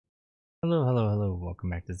Hello, hello, hello.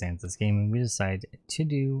 Welcome back to Zanthyst Gaming. We decided to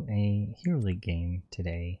do a Hero League game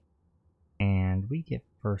today. And we get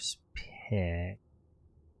first pick.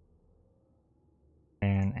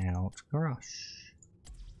 Fan out Garage.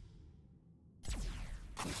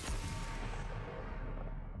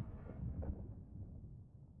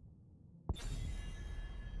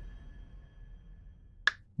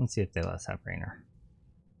 Let's see if they let us have Rainer.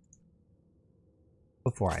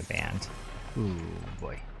 Before I banned. Ooh,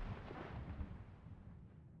 boy.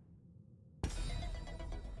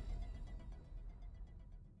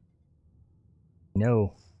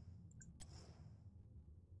 No.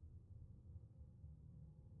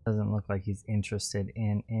 Doesn't look like he's interested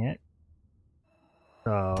in it.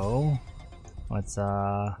 So let's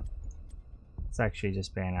actually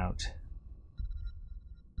just ban out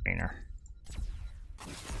Rainer.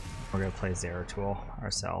 We're gonna play Zeratul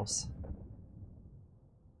ourselves.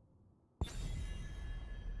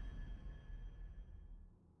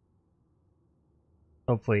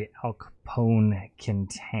 Hopefully Al Capone can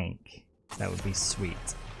tank. That would be sweet.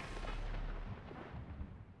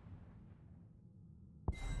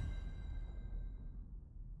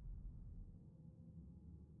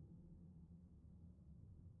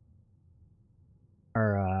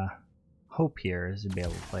 Our hope here is to be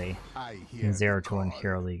able to play in Zeratul and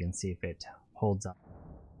Hero League and see if it holds up.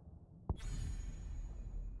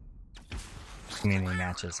 Community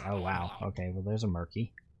matches. Oh wow. Okay, well there's a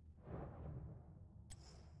Murky.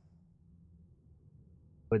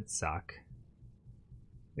 Would suck.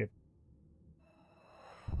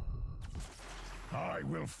 I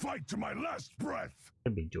will fight to my last breath.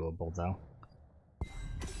 Could be doable though.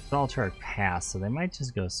 It's all turret pass, so they might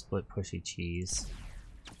just go split pushy cheese.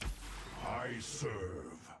 I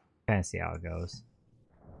serve. Kind of see how it goes.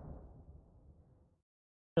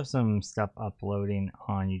 I have some stuff uploading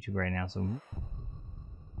on YouTube right now, so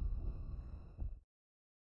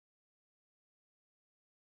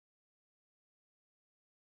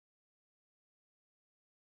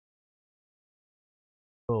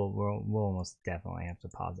we'll almost definitely have to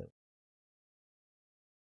pause it.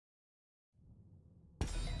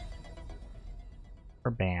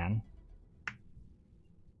 Or ban.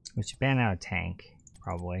 We should ban out a tank,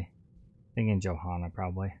 probably. Thinking Johanna,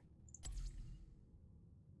 probably.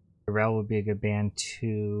 Rel would be a good ban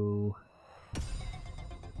too.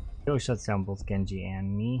 It shuts down both Genji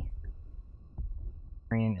and me.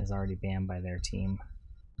 Korean is already banned by their team.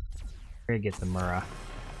 We're gonna get the Mura.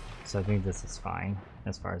 So I think this is fine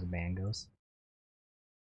as far as the ban goes.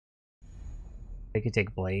 They could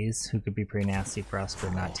take Blaze, who could be pretty nasty for us,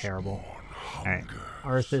 but not terrible. Alright,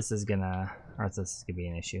 Arthas is gonna be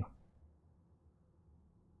an issue.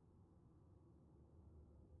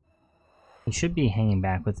 He should be hanging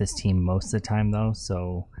back with this team most of the time though,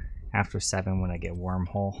 so after 7 when I get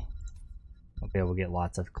Wormhole, I'll be able to get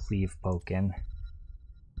lots of cleave poke in.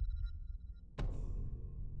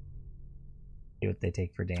 See what they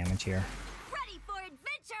take for damage here. Ready for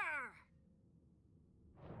adventure!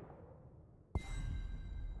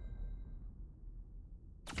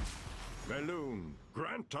 Balloon,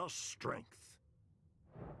 grant us strength.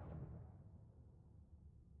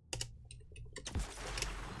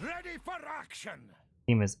 Ready for action!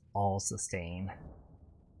 Team is all sustain.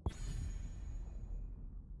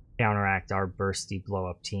 Counteract our bursty blow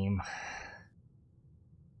up team.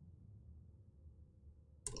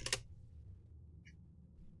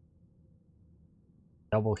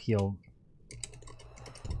 Double heal.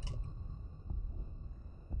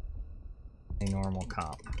 A normal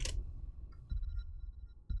comp.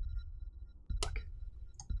 Fuck.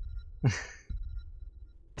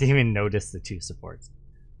 Didn't even notice the 2 supports.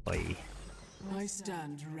 Boy. I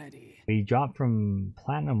stand ready. We dropped from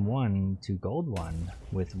Platinum 1 to Gold 1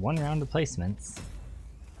 with 1 round of placements.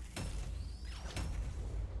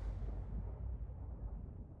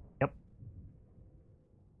 Yep.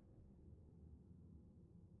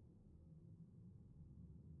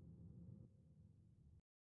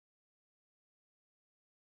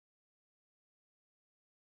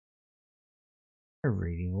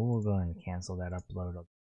 Reading. We'll go ahead and cancel that upload.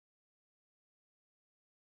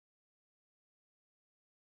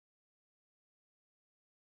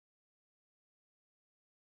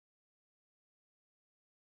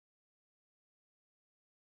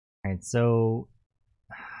 Alright, so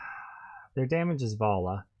their damage is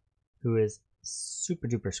Vala, who is super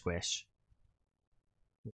duper squish.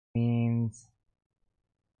 Which means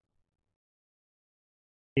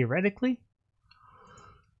theoretically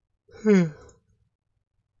we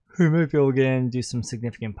might be able to get in and do some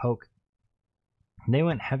significant poke. They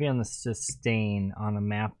went heavy on the sustain on a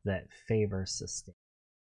map that favors sustain.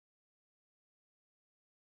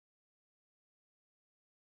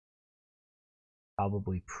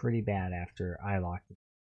 probably pretty bad after I locked it.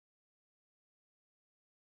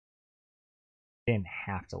 Didn't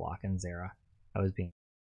have to lock in Zera.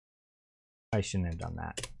 I shouldn't have done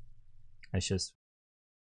that. I should.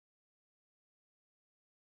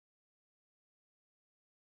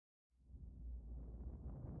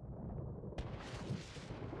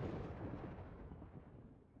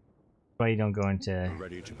 Why you don't go into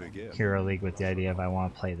Hero League with the idea of I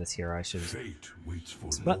want to play this hero? I should.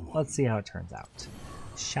 But let's see how it turns out,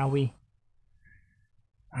 shall we?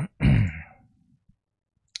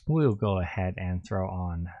 We'll go ahead and throw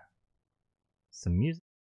on some music.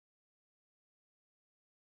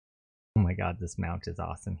 Oh my god, this mount is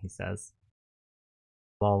awesome, he says.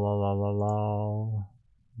 La la la la la.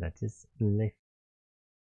 That is lift.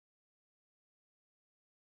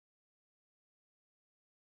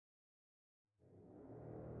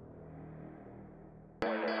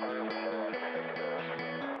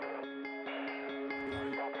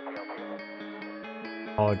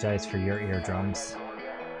 Apologize for your eardrums.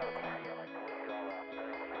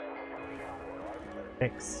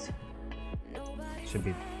 Fixed. Should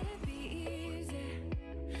be.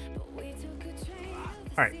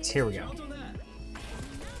 Alright, here we go.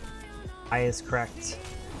 I is correct.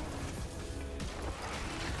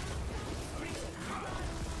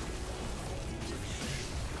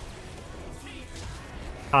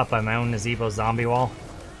 Caught by my own Nazebo zombie wall.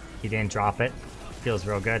 He didn't drop it. Feels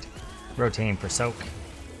real good. Rotating for soak.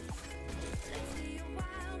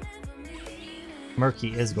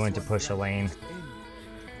 Murky is going to push a lane.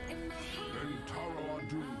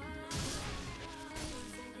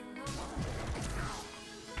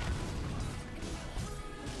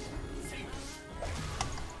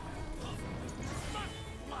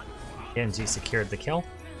 Genji secured the kill.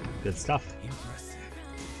 Good stuff.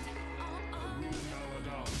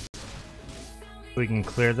 If we can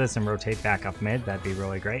clear this and rotate back up mid, that'd be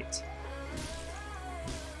really great.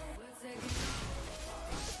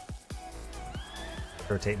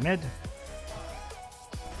 Rotate mid.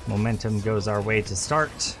 Momentum goes our way to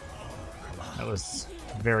start. That was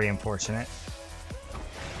very unfortunate.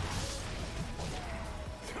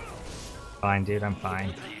 Fine, dude, I'm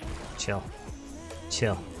fine. Chill.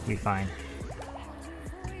 Chill. We fine.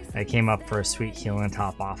 I came up for a sweet heal and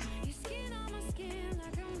top off.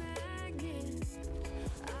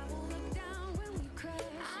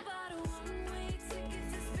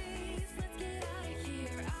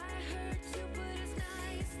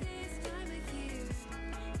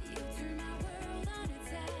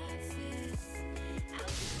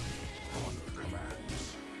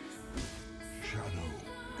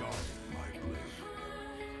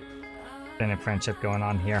 Been a friendship going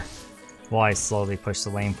on here while I slowly push the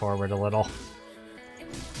lane forward a little.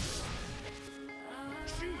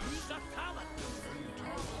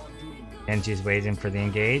 Genji's waiting for the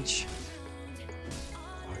engage.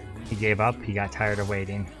 He gave up, he got tired of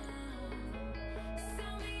waiting.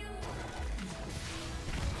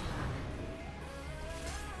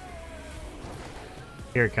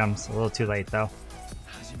 Here it comes, a little too late though.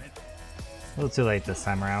 A little too late this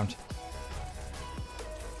time around.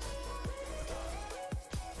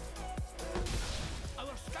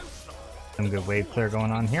 Some good wave clear going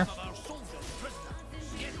on here.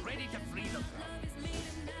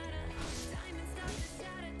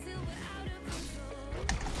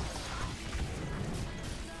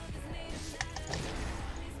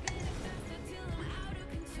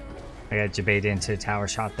 I got Jabade into a tower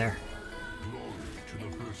shot there.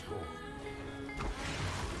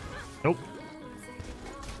 Nope.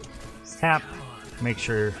 Let's tap. Make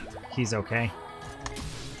sure he's okay.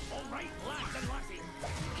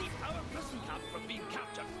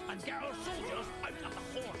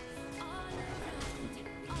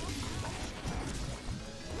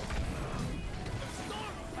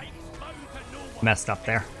 Messed up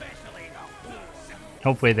there.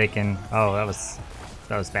 Hopefully they can. Oh, that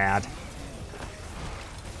was bad.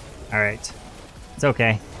 All right, it's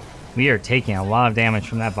okay. We are taking a lot of damage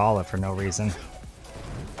from that Vala for no reason.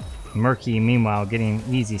 Murky, meanwhile, getting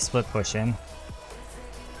easy split push in.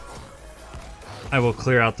 I will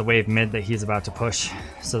clear out the wave mid that he's about to push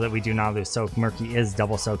so that we do not lose soak. Murky is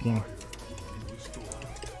double soaking.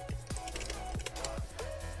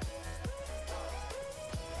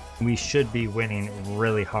 We should be winning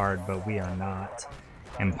really hard, but we are not.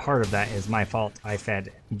 And part of that is my fault. I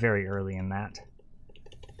fed very early in that.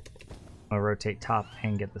 I'll rotate top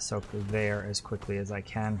and get the soak there as quickly as I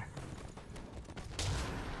can.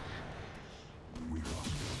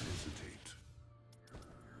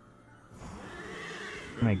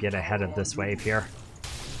 I'm gonna get ahead of this wave here.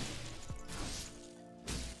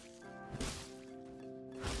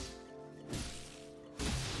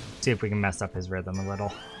 See if we can mess up his rhythm a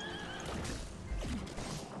little.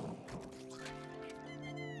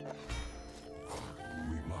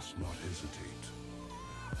 We must not hesitate.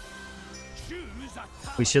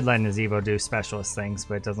 We should let Nazeebo do specialist things,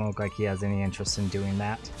 but it doesn't look like he has any interest in doing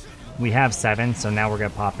that. We have 7, so now we're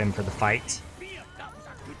going to pop in for the fight.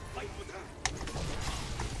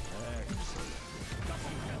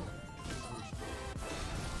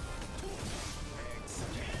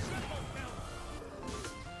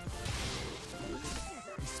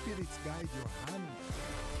 Spirits guide your hand.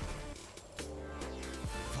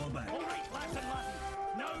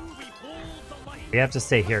 We have to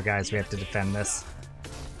stay here, guys. We have to defend this.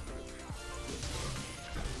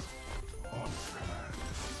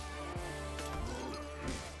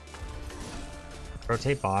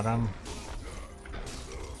 Rotate bottom.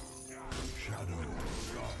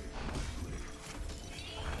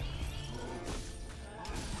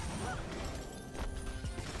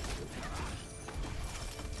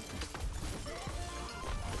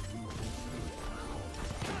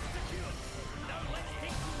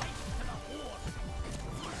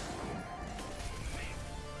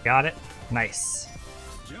 Got it. Nice.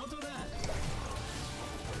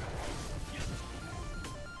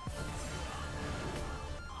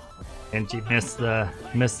 And she missed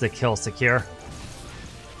the kill secure.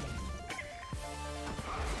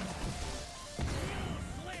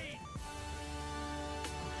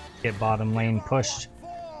 Get bottom lane pushed.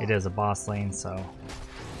 It is a boss lane, so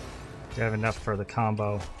do you have enough for the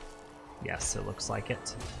combo? Yes, it looks like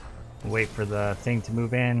it. Wait for the thing to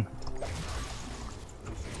move in.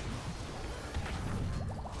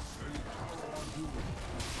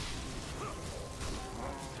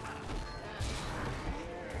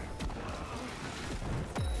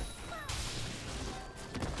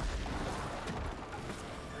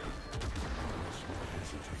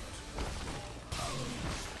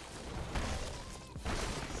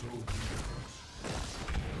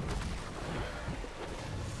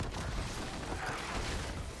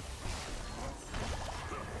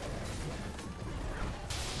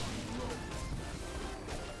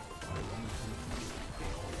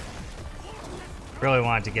 Really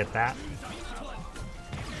wanted to get that.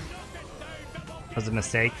 Was a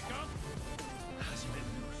mistake.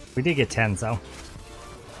 We did get 10s though.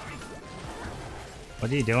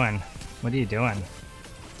 What are you doing? What are you doing?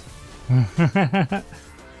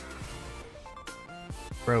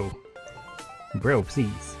 Bro. Bro,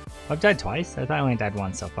 please. I've died twice? I thought I only died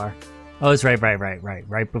once so far. Oh, it's right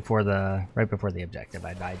before the objective.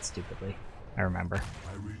 I died stupidly. I remember.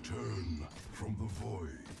 I return from the void.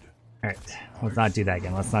 Alright, let's not do that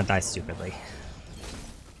again. Let's not die stupidly.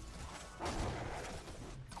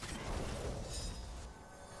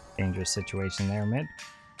 Dangerous situation there, mid.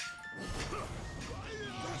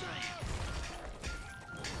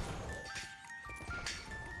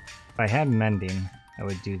 If I had mending, I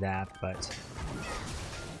would do that, but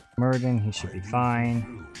Murden, he should be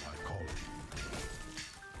fine.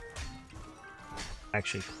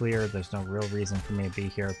 Actually clear, there's no real reason for me to be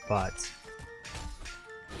here, but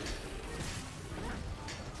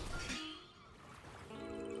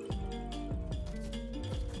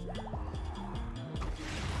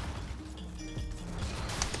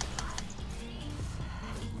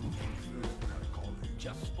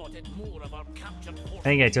I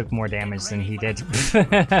think I took more damage than he did. Just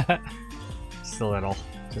a little.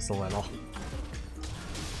 Just a little.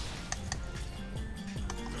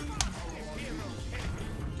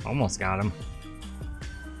 Almost got him.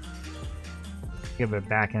 Give it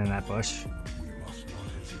back into that bush.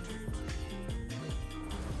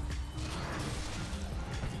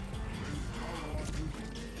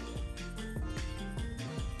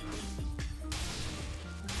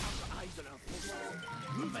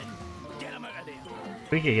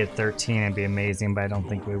 We could get 13, it'd be amazing, but I don't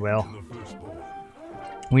think we will.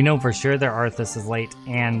 We know for sure their Arthas is late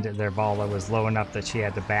and their Vala was low enough that she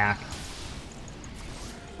had to back.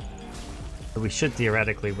 So we should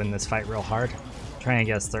theoretically win this fight real hard. Trying to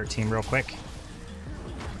get us 13 real quick.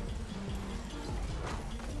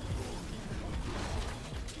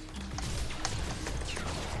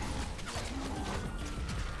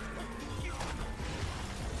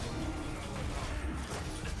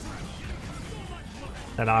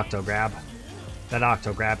 That octo grab. That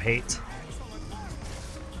octo grab hate.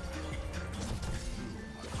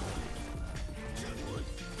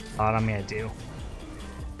 Bottom, yeah, I do.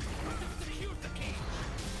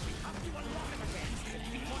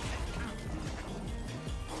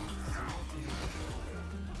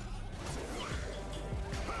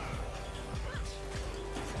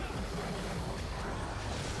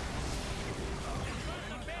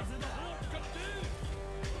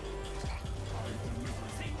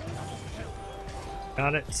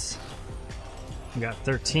 Got it. We got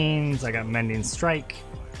 13s. I got Mending Strike.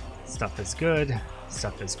 Stuff is good.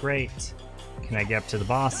 Stuff is great. Can I get up to the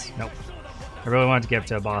boss? Nope. I really wanted to get up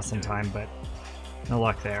to a boss in time, but no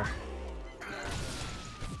luck there.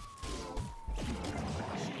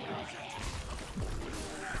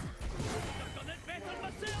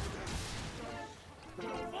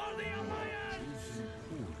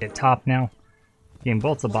 Get top now. Getting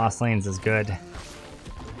both the boss lanes is good.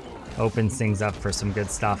 Opens things up for some good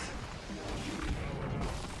stuff.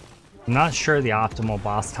 I'm not sure the optimal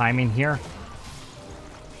boss timing here.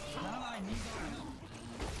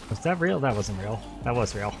 Was that real? That wasn't real. That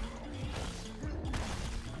was real.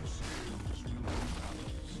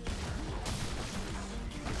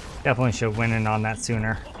 Definitely should win in on that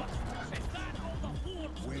sooner.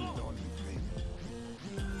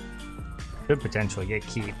 Could potentially get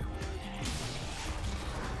keep.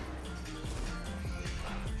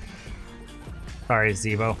 Sorry,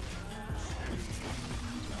 Zevo.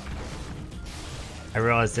 I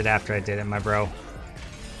realized it after I did it, my bro.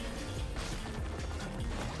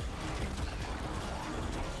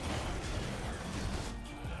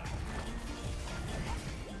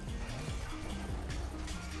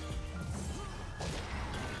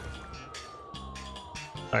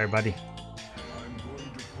 Sorry, buddy.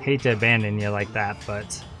 Hate to abandon you like that,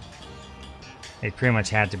 but it pretty much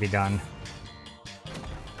had to be done.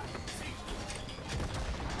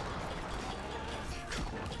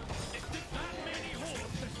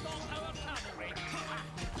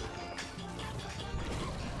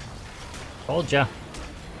 Told ya.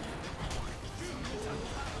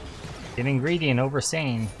 Getting greedy and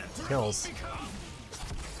overstaying kills.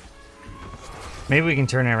 Maybe we can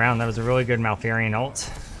turn it around. That was a really good Malfurion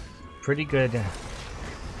ult. Pretty good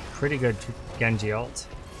Genji ult.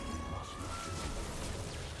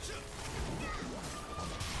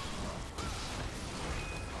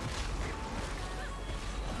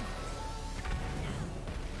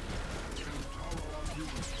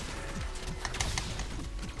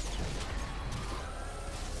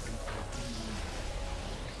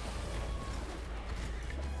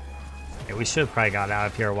 Yeah, we should have probably got out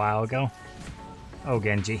of here a while ago. Oh,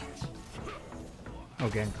 Genji. Oh,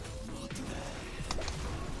 Genji.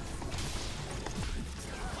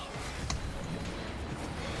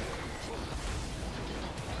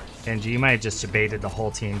 Genji, you might have just debated the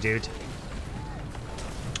whole team, dude.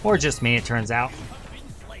 Or just me, it turns out.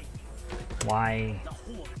 Why?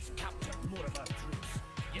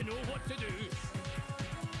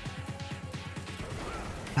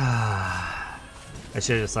 I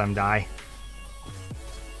should have just let him die.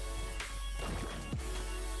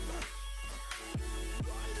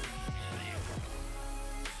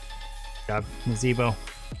 Good job, Zebo.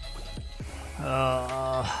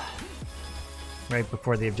 Right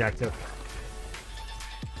before the objective.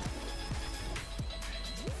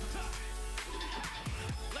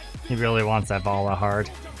 He really wants that Vala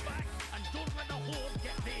hard.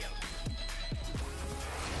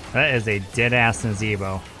 That is a dead-ass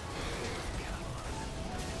Nazebo.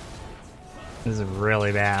 This is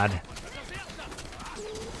really bad.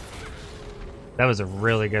 That was a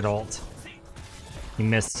really good ult. He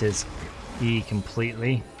missed his E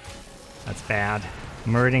completely. That's bad.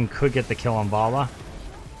 Muradin could get the kill on Vala.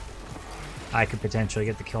 I could potentially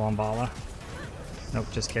get the kill on Vala. Nope,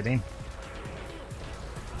 just kidding.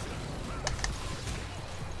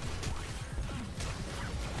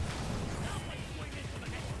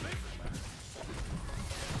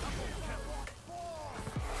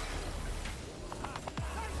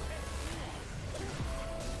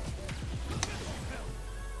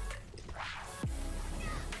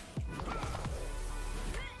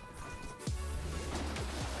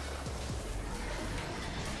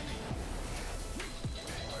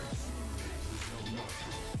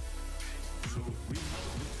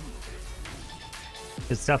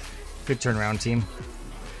 Good stuff. Good turnaround, team.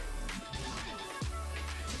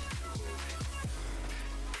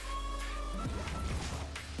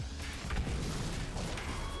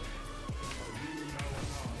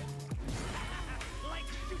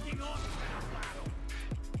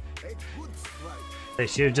 They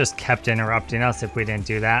should have just kept interrupting us if we didn't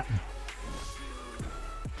do that.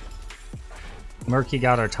 Murky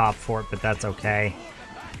got our top fort, but that's okay.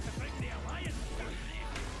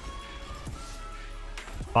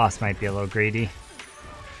 Boss might be a little greedy.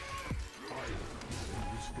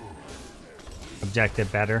 Objective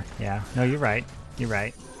better. Yeah. No, you're right. You're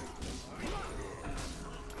right.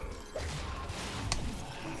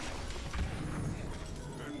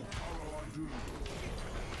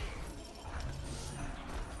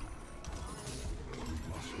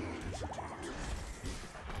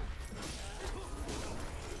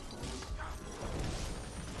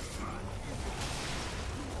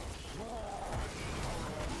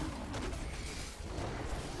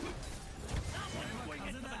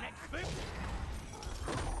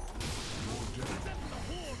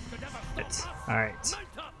 Alright.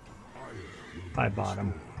 5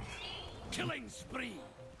 bottom. Killing spree.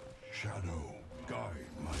 Shadow, guide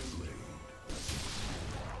my blade.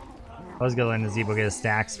 I was gonna let Nazebo get his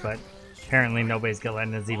stacks, but apparently nobody's gonna let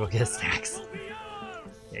Nazebo get his stacks.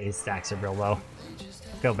 Yeah, his stacks are real low.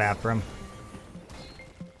 Feel bad for him.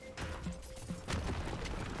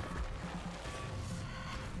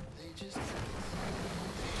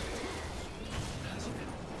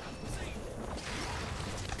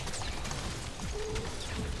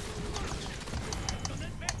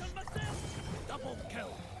 Double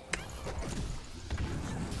kill.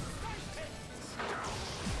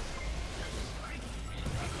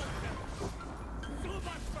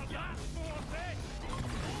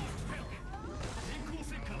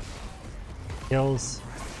 Kills.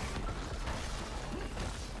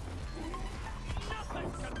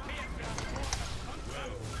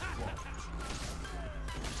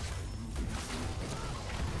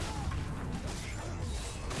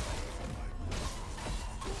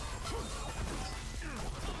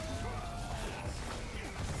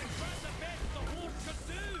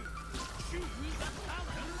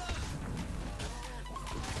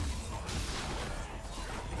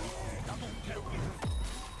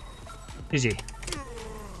 GG.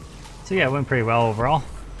 So yeah, it went pretty well overall.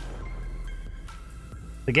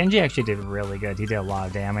 The Genji actually did really good. He did a lot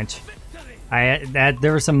of damage.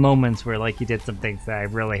 There were some moments where like he did some things that I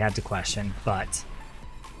really had to question, but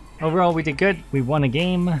overall we did good. We won a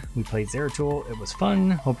game. We played Zeratul. It was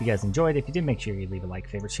fun. Hope you guys enjoyed. If you did, make sure you leave a like,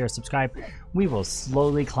 favorite, share, subscribe. We will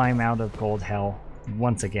slowly climb out of gold hell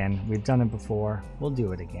once again. We've done it before. We'll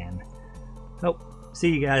do it again. Oh,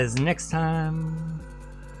 see you guys next time.